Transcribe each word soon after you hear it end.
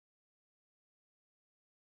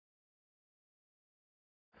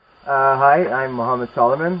Hi, I'm Mohamed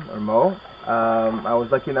Soliman, or Mo. I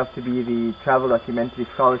was lucky enough to be the Travel Documentary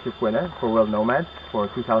Scholarship winner for World Nomads for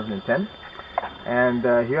 2010. And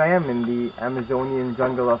here I am in the Amazonian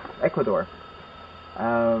jungle of Ecuador.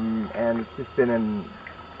 And it's just been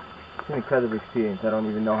it's an incredible experience. I don't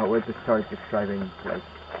even know where to start describing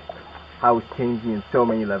how it's changed me in so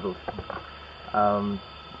many levels.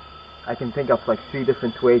 I can think of three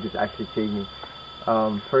different ways it's actually changed me.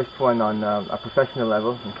 First one on a professional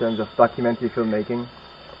level in terms of documentary filmmaking.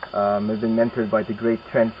 I've been mentored by the great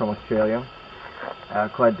Trent from Australia,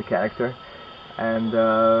 quite the character. And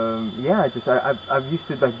yeah, I've used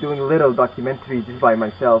to doing little documentaries just by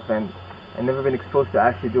myself, and I've never been exposed to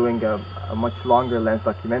actually doing a much longer length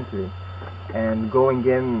documentary. And going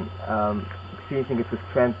in, experiencing it with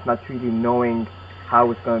Trent, not really knowing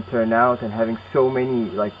how it's going to turn out, and having so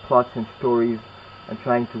many plots and stories, and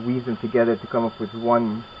trying to weave them together to come up with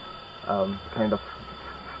one kind of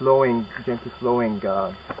gently flowing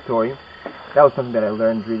story. That was something that I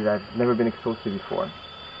learned really that I've never been exposed to before.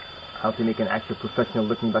 How to make an actual professional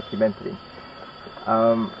looking documentary.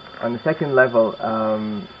 On the second level,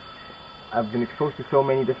 I've been exposed to so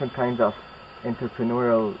many different kinds of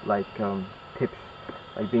entrepreneurial tips,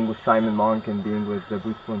 like being with Simon Monk and being with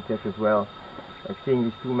Bruce Tiff as well. Like seeing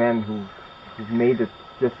these two men who've made it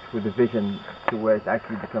just with a vision to where it's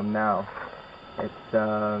actually become now.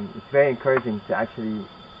 It's very encouraging to actually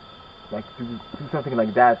do something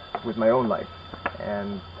like that with my own life,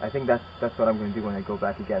 and I think that's what I'm going to do when I go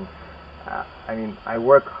back again. I mean, I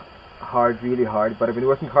work hard, really hard, but I've been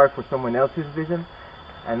working hard for someone else's vision,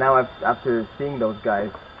 and now after seeing those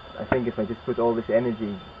guys, I think if I just put all this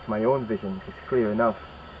energy to my own vision, it's clear enough,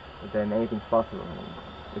 then anything's possible. And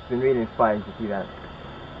it's been really inspiring to see that.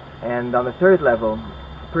 And on the third level,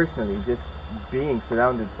 personally, just being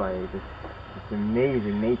surrounded by this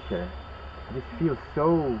amazing nature, I just feel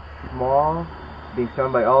so small, being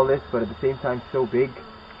surrounded by all this, but at the same time so big,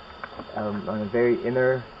 on a very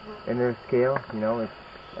inner scale, you know. It's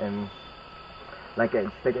like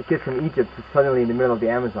a kid from Egypt who's suddenly in the middle of the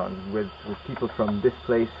Amazon with people from this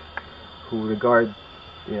place who regard,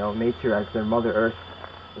 nature as their Mother Earth,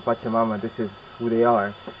 the Pachamama. This is who they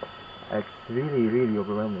are. It's really, really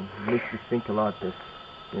overwhelming. It makes you think a lot that,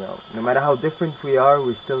 no matter how different we are,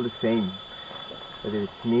 we're still the same. Whether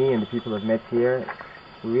it's me and the people I've met here,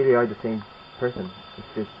 we really are the same person. It's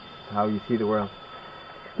just how you see the world.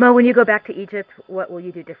 Mo, when you go back to Egypt, what will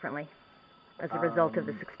you do differently as a result of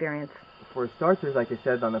this experience? For starters, like I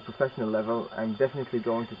said, on a professional level, I'm definitely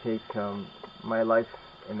going to take my life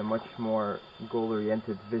in a much more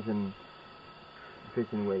goal-oriented vision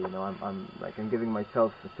way. I'm giving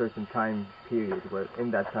myself a certain time period where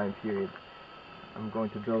in that time period I'm going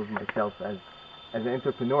to build myself as an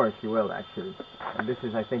entrepreneur, if you will, actually. And this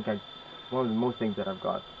is, I think, one of the most things that I've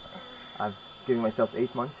got. I've given myself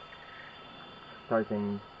 8 months,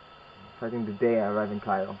 starting the day I arrive in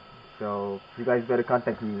Cairo. So you guys better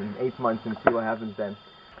contact me in 8 months and see what happens then.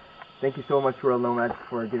 Thank you so much, World Nomads,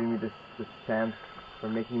 for giving me this chance, for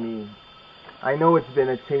making me... I know it's been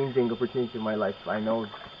a changing opportunity in my life. I know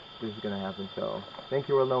this is going to happen, so thank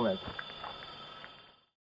you, World Nomads.